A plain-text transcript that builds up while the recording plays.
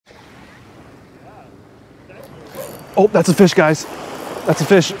Oh, that's a fish, guys. That's a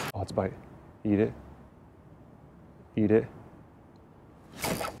fish. Oh, it's a bite. Eat it. Eat it.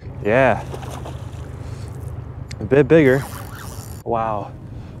 Yeah. A bit bigger. Wow.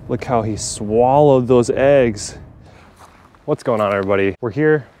 Look how he swallowed those eggs. What's going on, everybody? We're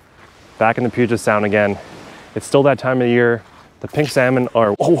here back in the Puget Sound again. It's still that time of year. The pink salmon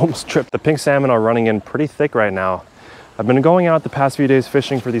are, oh, almost tripped. The pink salmon are running in pretty thick right now. I've been going out the past few days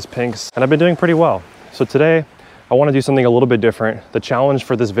fishing for these pinks and I've been doing pretty well. So today I want to do something a little bit different. The challenge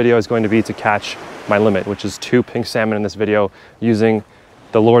for this video is going to be to catch my limit, which is 2 pink salmon in this video using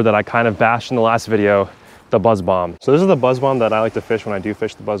the lure that I kind of bashed in the last video, the Buzz Bomb. So this is the Buzz Bomb that I like to fish when I do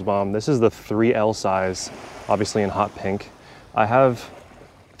fish the Buzz Bomb. This is the 3L size, obviously in hot pink. I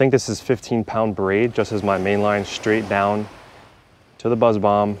think this is 15-pound braid, just as my main line straight down to the Buzz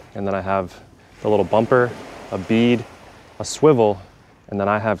Bomb. And then I have the little bumper, a bead, a swivel, and then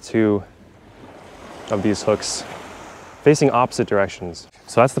I have 2 of these hooks facing opposite directions.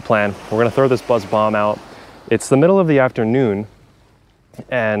 So that's the plan. We're gonna throw this Buzz Bomb out. It's the middle of the afternoon,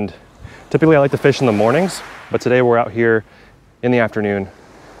 and typically I like to fish in the mornings, but today we're out here in the afternoon.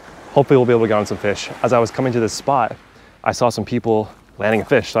 Hopefully we'll be able to get on some fish. As I was coming to this spot, I saw some people landing a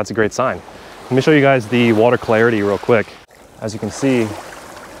fish, so that's a great sign. Let me show you guys the water clarity real quick. As you can see,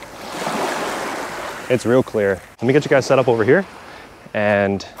 it's real clear. Let me get you guys set up over here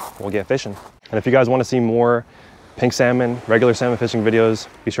and we'll get fishing. And if you guys want to see more pink salmon, regular salmon fishing videos,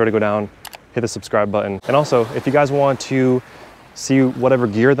 be sure to go down, hit the subscribe button. And also, if you guys want to see whatever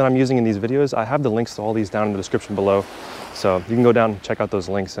gear that I'm using in these videos, I have the links to all these down in the description below. So you can go down and check out those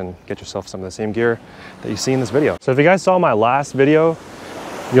links and get yourself some of the same gear that you see in this video. So if you guys saw my last video,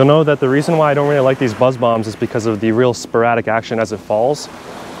 you'll know that the reason why I don't really like these Buzz Bombs is because of the real sporadic action as it falls.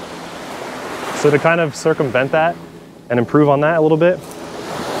 So to kind of circumvent that and improve on that a little bit,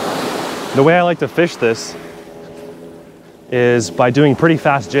 the way I like to fish this is by doing pretty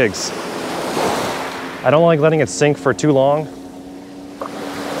fast jigs. I don't like letting it sink for too long,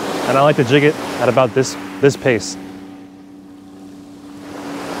 and I like to jig it at about this pace.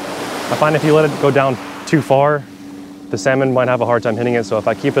 I find if you let it go down too far, the salmon might have a hard time hitting it, so if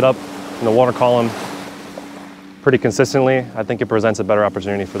I keep it up in the water column pretty consistently, I think it presents a better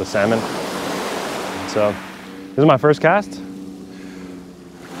opportunity for the salmon. So this is my first cast.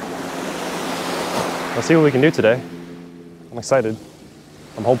 Let's see what we can do today. I'm excited.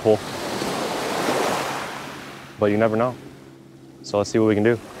 I'm hopeful. But you never know. So let's see what we can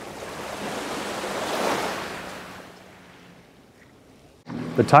do.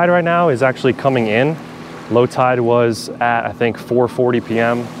 The tide right now is actually coming in. Low tide was at, I think, 4:40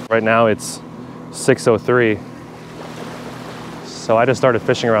 p.m. Right now it's 6:03. So I just started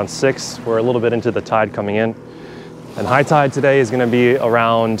fishing around 6. We're a little bit into the tide coming in. And high tide today is gonna be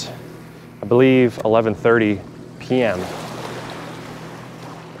around, I believe, 11:30 p.m.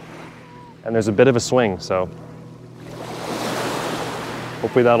 And there's a bit of a swing, so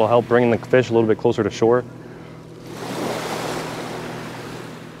hopefully that'll help bring the fish a little bit closer to shore.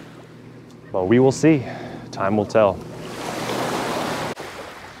 But we will see. Time will tell.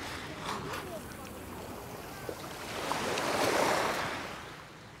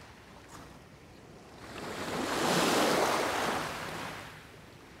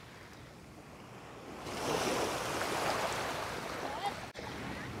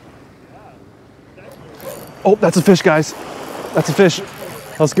 Oh, that's a fish, guys. That's a fish.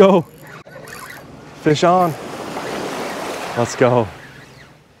 Let's go. Fish on. Let's go.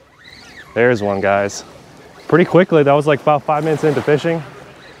 There's one, guys. Pretty quickly, that was like about 5 minutes into fishing.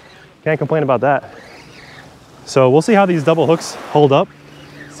 Can't complain about that. So we'll see how these double hooks hold up.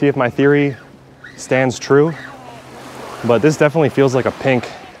 See if my theory stands true. But this definitely feels like a pink.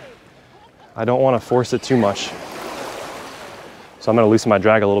 I don't want to force it too much. So I'm gonna loosen my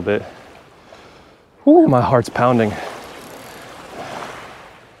drag a little bit. Ooh, my heart's pounding.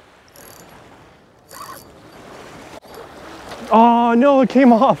 Oh no, it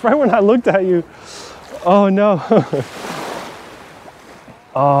came off right when I looked at you. Oh no.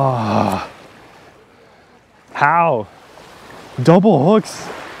 Oh. How? Double hooks.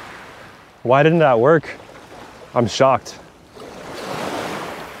 Why didn't that work? I'm shocked.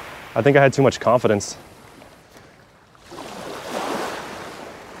 I think I had too much confidence.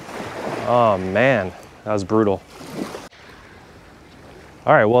 Oh man, that was brutal.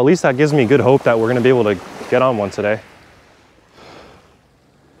 All right, well, at least that gives me good hope that we're gonna be able to get on one today.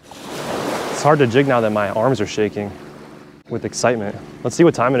 It's hard to jig now that my arms are shaking with excitement. Let's see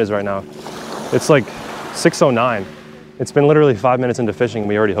what time it is right now. It's like 6:09. It's been literally 5 minutes into fishing,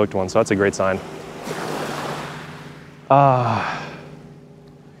 we already hooked one, so that's a great sign.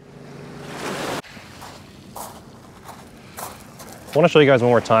 I want to show you guys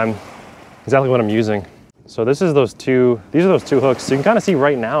one more time exactly what I'm using. So these are those two hooks. So you can kind of see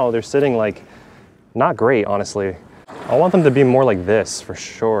right now they're sitting like not great, honestly. I want them to be more like this for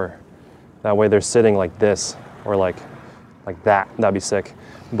sure. That way they're sitting like this or like that. That'd be sick.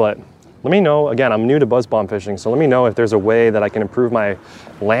 But let me know, again, I'm new to buzz bomb fishing, so let me know if there's a way that I can improve my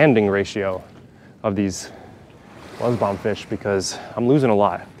landing ratio of these buzz bomb fish, because I'm losing a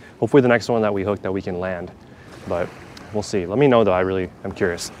lot. Hopefully the next one that we hook that we can land, but we'll see. Let me know though, I really am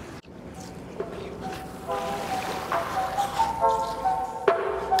curious.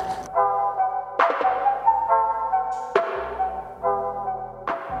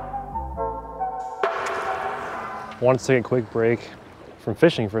 I wanted to take a quick break from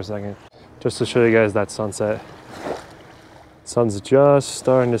fishing for a second, just to show you guys that sunset. Sun's just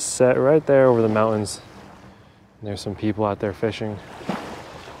starting to set right there over the mountains. And there's some people out there fishing.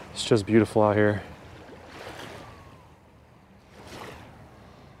 It's just beautiful out here.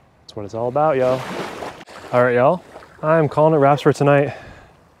 That's what it's all about, y'all. All right, y'all, I'm calling it wraps for tonight.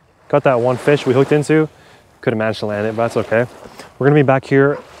 Got that one fish we hooked into. Couldn't manage to land it, but that's okay. We're gonna be back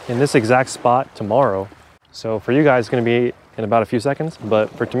here in this exact spot tomorrow. So for you guys, it's gonna be in about a few seconds, but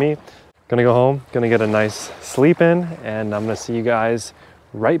for me, gonna go home, gonna get a nice sleep in, and I'm gonna see you guys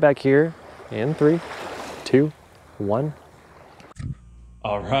right back here in 3, 2, 1.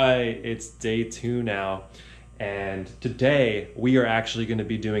 All right, it's day 2 now. And today we are actually gonna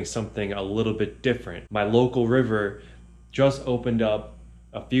be doing something a little bit different. My local river just opened up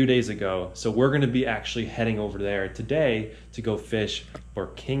a few days ago. So we're gonna be actually heading over there today to go fish for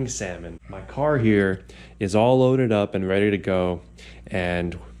king salmon. My car here is all loaded up and ready to go.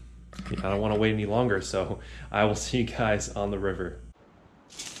 And I don't wanna wait any longer. So I will see you guys on the river.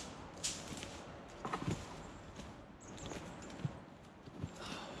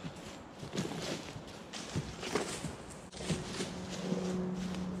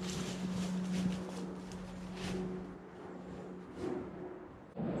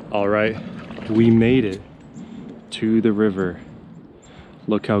 All right, we made it to the river.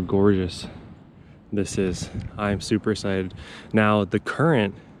 Look how gorgeous this is. I'm super excited. Now the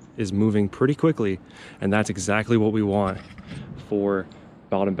current is moving pretty quickly, and that's exactly what we want for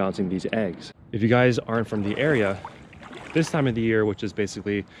bottom bouncing these eggs. If you guys aren't from the area, this time of the year, which is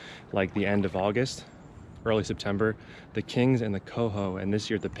basically like the end of August, early September, the kings and the coho, and this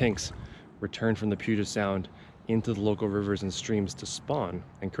year the pinks, return from the Puget Sound into the local rivers and streams to spawn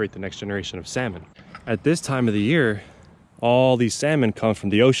and create the next generation of salmon. At this time of the year, all these salmon come from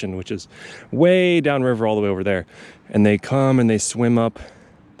the ocean, which is way downriver all the way over there. And they come and they swim up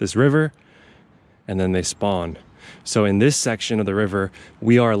this river and then they spawn. So in this section of the river,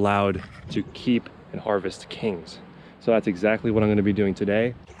 we are allowed to keep and harvest kings. So that's exactly what I'm gonna be doing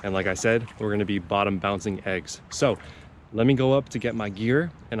today. And like I said, we're gonna be bottom bouncing eggs. So let me go up to get my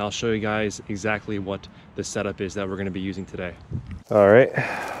gear and I'll show you guys exactly what the setup is that we're gonna be using today. All right,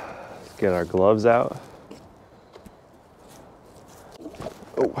 let's get our gloves out.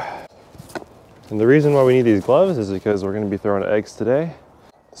 Oh. And the reason why we need these gloves is because we're gonna be throwing eggs today.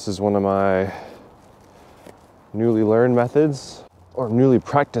 This is one of my newly learned methods, or newly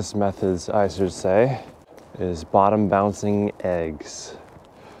practiced methods, I should say, is bottom bouncing eggs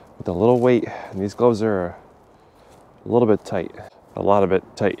with a little weight. And these gloves are a little bit tight, a lot of it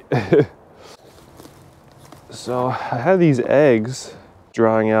tight. So I had these eggs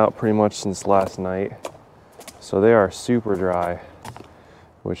drying out pretty much since last night. So they are super dry,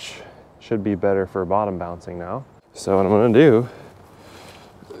 which should be better for bottom bouncing now. So what I'm gonna do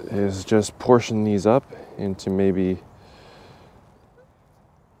is just portion these up into maybe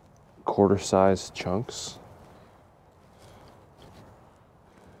quarter-sized chunks.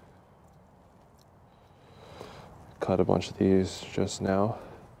 Cut a bunch of these just now.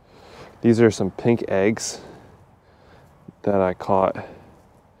 These are some pink eggs that I caught,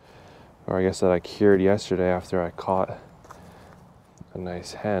 or I guess that I cured yesterday after I caught a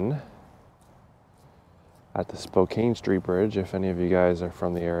nice hen at the Spokane Street Bridge. If any of you guys are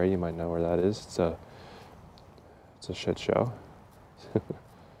from the area, you might know where that is. It's a shit show.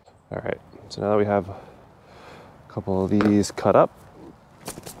 All right, so now that we have a couple of these cut up,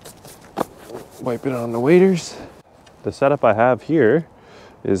 wipe it on the waders. The setup I have here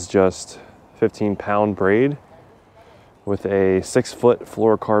is just 15-pound braid with a 6-foot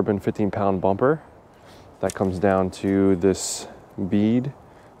fluorocarbon 15-pound bumper that comes down to this bead,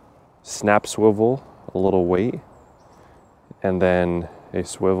 snap swivel, a little weight, and then a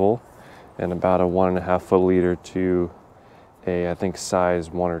swivel and about a 1.5 foot leader to a, I think, size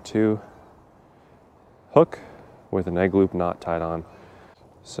 1 or 2 hook with an egg loop knot tied on.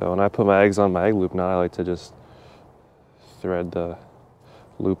 So when I put my eggs on my egg loop knot, I like to just thread the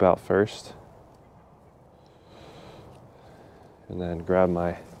loop out first. And then grab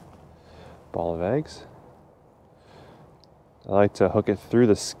my ball of eggs. I like to hook it through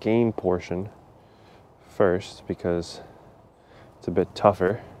the skein portion first because it's a bit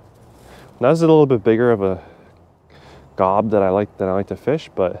tougher. Now this is a little bit bigger of a gob that I like to fish,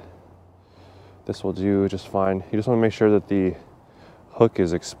 but this will do just fine. You just want to make sure that the hook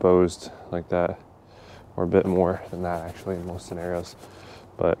is exposed like that, or a bit more than that actually in most scenarios.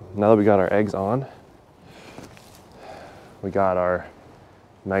 But now that we got our eggs on, we got our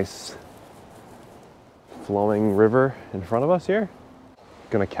nice flowing river in front of us here.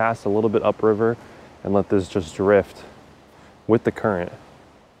 Gonna cast a little bit upriver and let this just drift with the current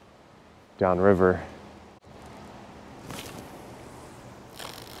downriver.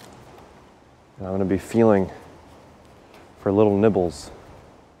 And I'm gonna be feeling for little nibbles.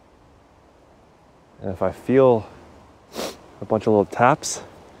 And if I feel a bunch of little taps,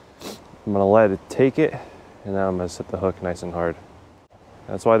 I'm gonna let it take it, and then I'm gonna set the hook nice and hard.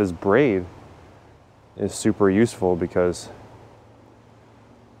 That's why this braid is super useful, because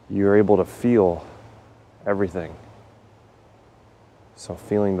you're able to feel everything. So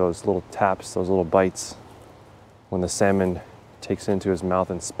feeling those little taps, those little bites, when the salmon takes it into his mouth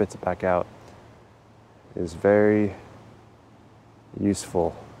and spits it back out, is very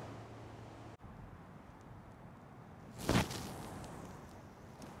useful.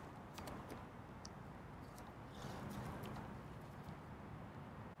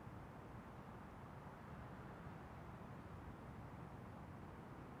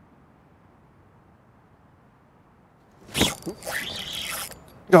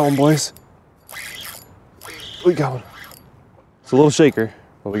 Got one, boys. We got one. It's a little shaker,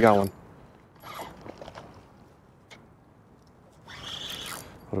 but we got one.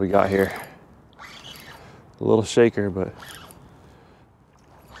 What do we got here? A little shaker, but...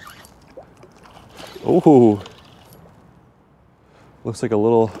 Ooh. Looks like a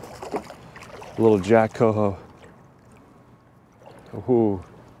little Jack Coho. Ooh.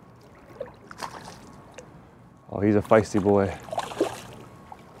 Oh, he's a feisty boy.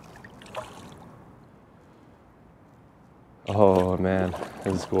 Oh man,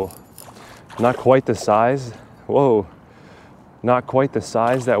 this is cool. Not quite the size. Whoa. Not quite the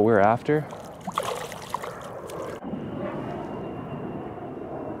size that we're after.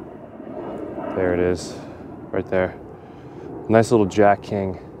 There it is, right there. Nice little Jack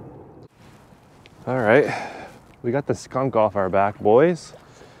King. All right, we got the skunk off our back, boys.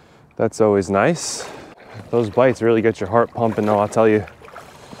 That's always nice. Those bites really get your heart pumping though, I'll tell you.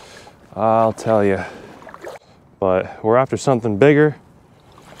 I'll tell you. But we're after something bigger.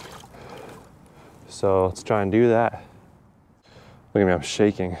 So let's try and do that. Look at me, I'm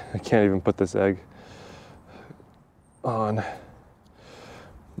shaking. I can't even put this egg on.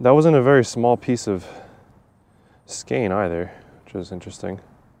 That wasn't a very small piece of skein either, which was interesting.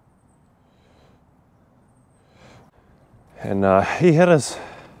 And he hit us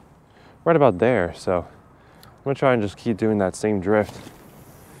right about there, so I'm gonna try and just keep doing that same drift.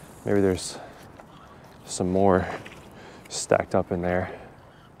 Maybe there's some more stacked up in there,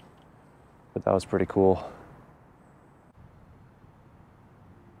 but that was pretty cool.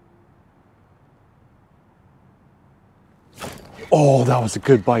 Oh, that was a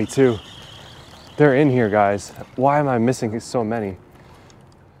good bite too. They're in here, guys. Why am I missing so many?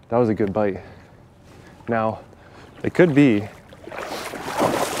 That was a good bite. Now, it could be,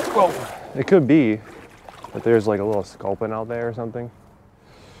 well, it could be that there's like a little sculpin out there or something.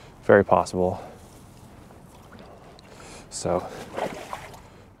 Very possible. So,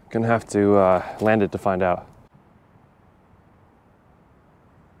 gonna have to land it to find out.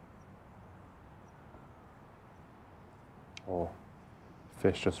 Oh,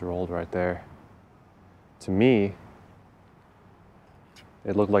 fish just rolled right there. To me,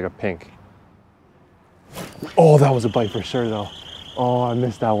 it looked like a pink. Oh, that was a bite for sure though. Oh, I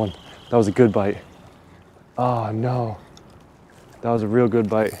missed that one. That was a good bite. Oh no, that was a real good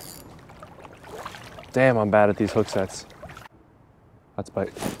bite. Damn, I'm bad at these hook sets. That's a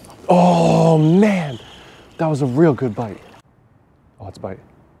bite. Oh man, that was a real good bite. Oh, it's a bite.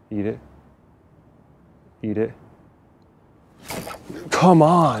 Eat it. Eat it. Come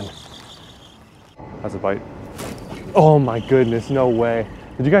on. That's a bite. Oh my goodness, no way.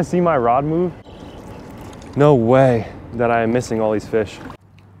 Did you guys see my rod move? No way that I am missing all these fish.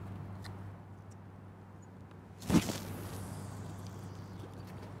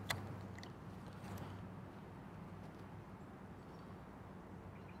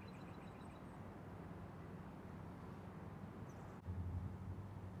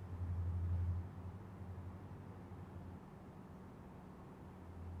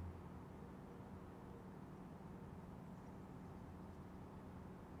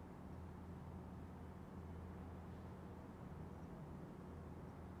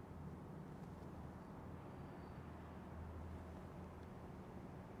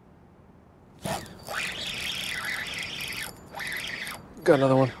 got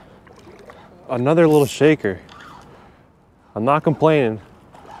another one. Another little shaker. I'm not complaining,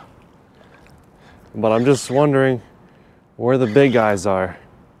 but I'm just wondering where the big guys are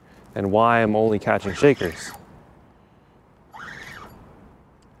and why I'm only catching shakers.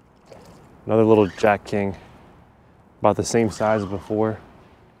 Another little Jack King, about the same size as before.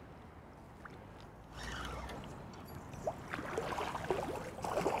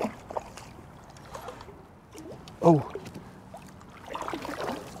 Oh.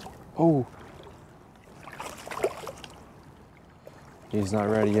 Oh. He's not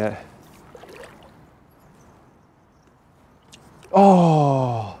ready yet.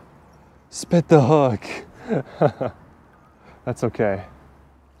 Oh, spit the hook. That's okay.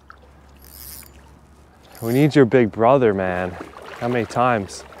 We need your big brother, man. How many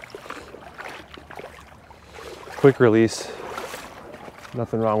times? Quick release.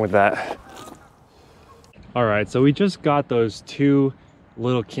 Nothing wrong with that. All right, so we just got those two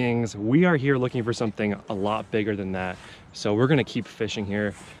little kings. We are here looking for something a lot bigger than that. So we're gonna keep fishing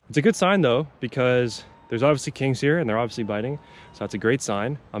here. It's a good sign though, because there's obviously kings here and they're obviously biting. So that's a great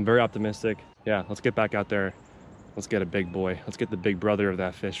sign. I'm very optimistic. Yeah, let's get back out there. Let's get a big boy. Let's get the big brother of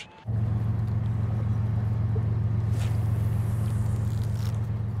that fish.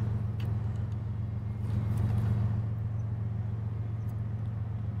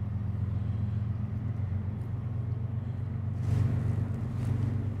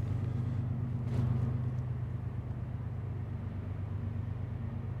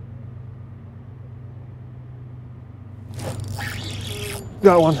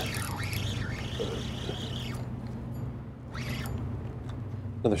 Got one.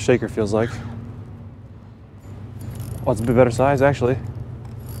 Another shaker feels like. Oh, it's a bit better size actually.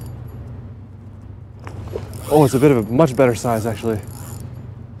 Oh, it's a bit of a much better size actually.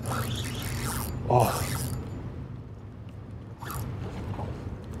 Oh.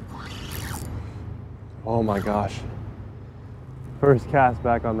 Oh my gosh. First cast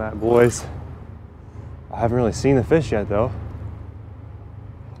back on that, boys. I haven't really seen the fish yet though.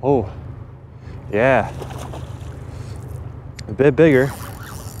 Oh, yeah. A bit bigger.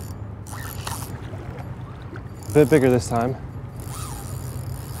 A bit bigger this time.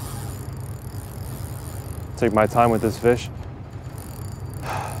 Take my time with this fish.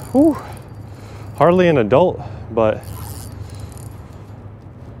 Whew. Hardly an adult, but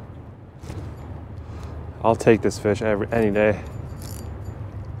I'll take this fish any day.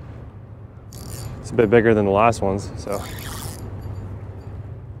 It's a bit bigger than the last ones, so.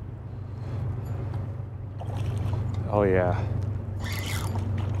 Oh yeah.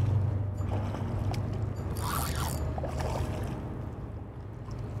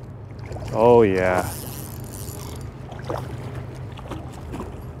 Oh yeah.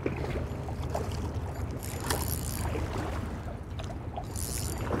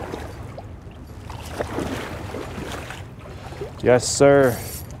 Yes, sir.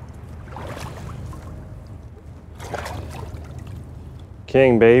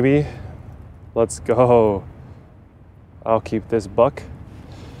 King, baby. Let's go. I'll keep this buck.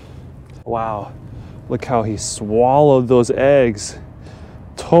 Wow, look how he swallowed those eggs.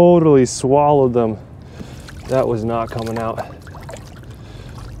 Totally swallowed them. That was not coming out.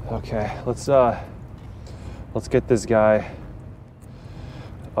 Okay, let's get this guy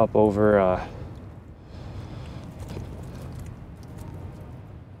up over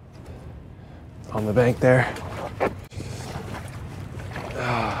on the bank there.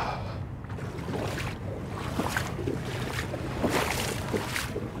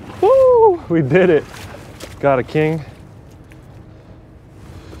 Woo! We did it. Got a king.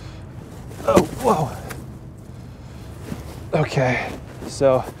 Oh, whoa. Okay,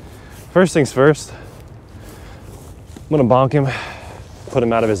 so first things first, I'm gonna bonk him, put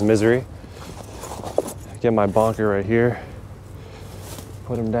him out of his misery. Get my bonker right here,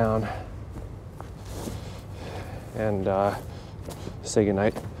 put him down, and say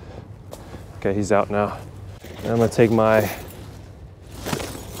goodnight. Okay, he's out now. And I'm gonna take my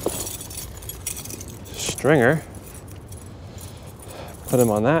stringer, put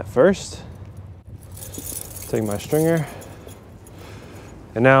him on that first. Take my stringer.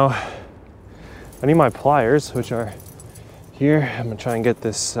 And now I need my pliers, which are here. I'm gonna try and get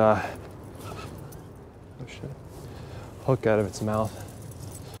this hook out of its mouth.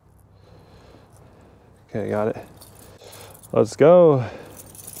 Okay, got it. Let's go.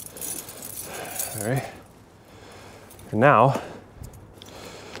 All right. And now,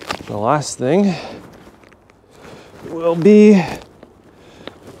 the last thing will be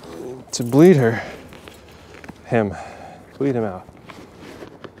to bleed him, bleed him out.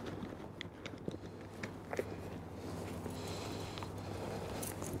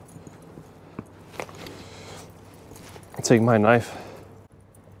 Take my knife,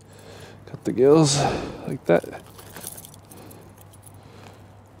 cut the gills like that.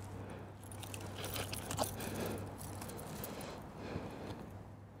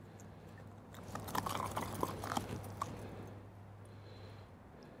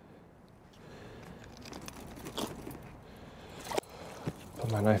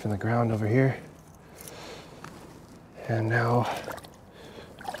 Put my knife in the ground over here. And now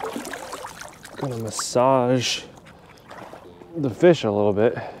I'm gonna massage the fish a little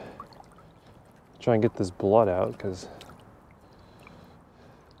bit. Try and get this blood out, because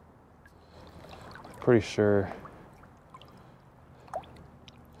I'm pretty sure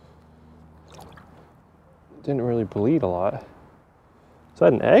it didn't really bleed a lot. Is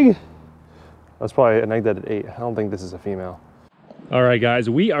that an egg? That's probably an egg that it ate. I don't think this is a female. All right, guys,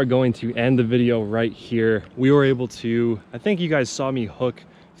 we are going to end the video right here. We were able to, I think you guys saw me hook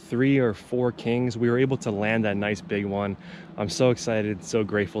 3 or 4 kings. We were able to land that nice big one. I'm so excited, so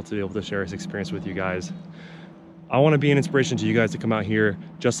grateful to be able to share this experience with you guys. I want to be an inspiration to you guys to come out here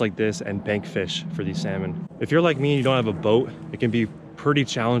just like this and bank fish for these salmon. If you're like me and you don't have a boat, it can be pretty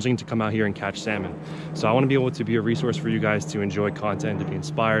challenging to come out here and catch salmon. So I want to be able to be a resource for you guys to enjoy content, to be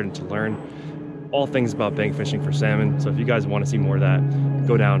inspired, and to learn all things about bank fishing for salmon. So if you guys want to see more of that,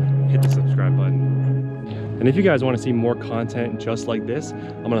 go down, hit the subscribe button. And if you guys want to see more content just like this,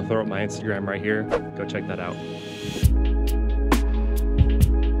 I'm going to throw up my Instagram right here. Go check that out.